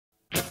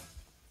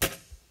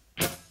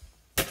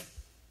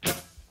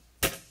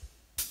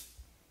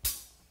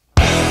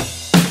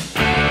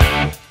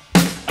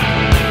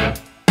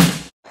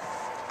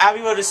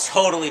Gabby was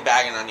totally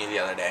bagging on you the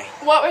other day.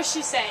 What was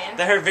she saying?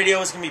 That her video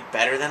was going to be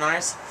better than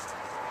ours.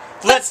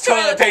 Let's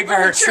toilet paper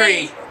her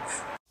tree!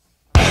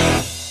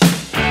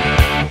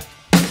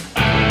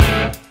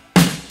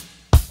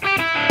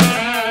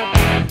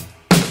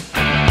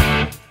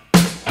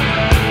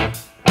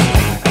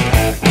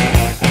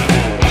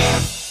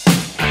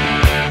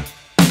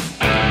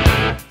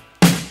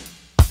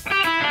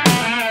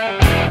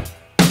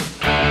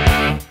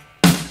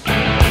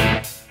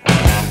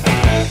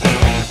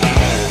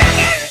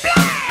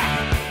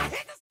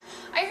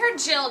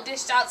 Jill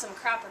dished out some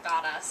crap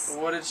about us.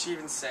 What did she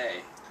even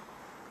say?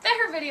 That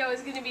her video is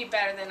going to be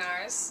better than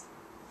ours.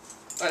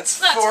 Let's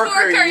fork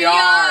her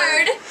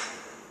yard.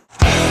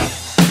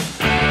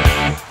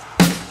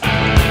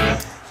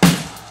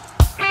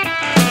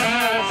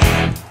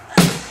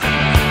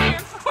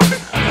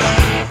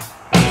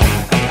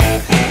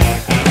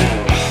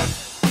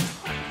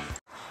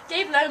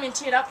 Gabe Lohman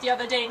teared up the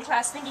other day in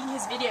class thinking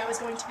his video was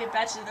going to be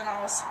better than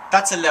ours.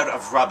 That's a load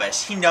of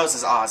rubbish. He knows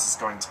his ours is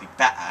going to be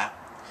better.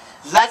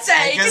 Let's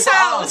take his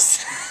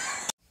house!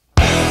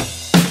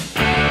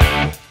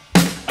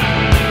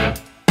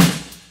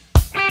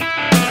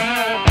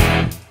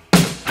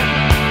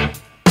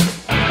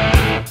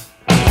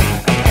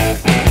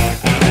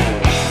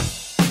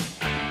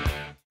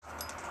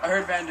 I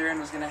heard Vanderen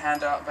was going to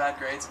hand out bad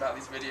grades about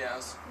these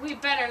videos. We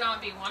better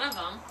not be one of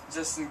them.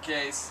 Just in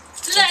case.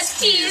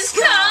 Let's key his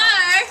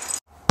car!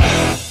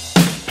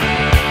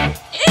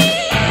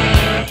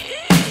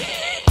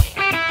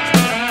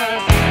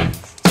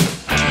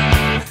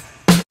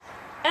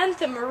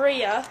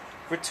 Anthimeria,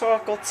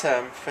 Rhetorical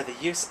term for the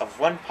use of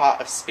one part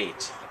of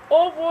speech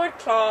or word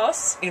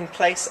class, in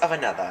place of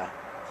another.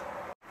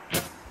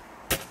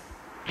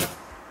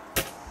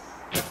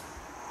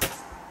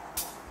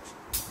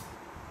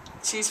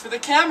 Cheese for the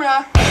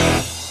camera!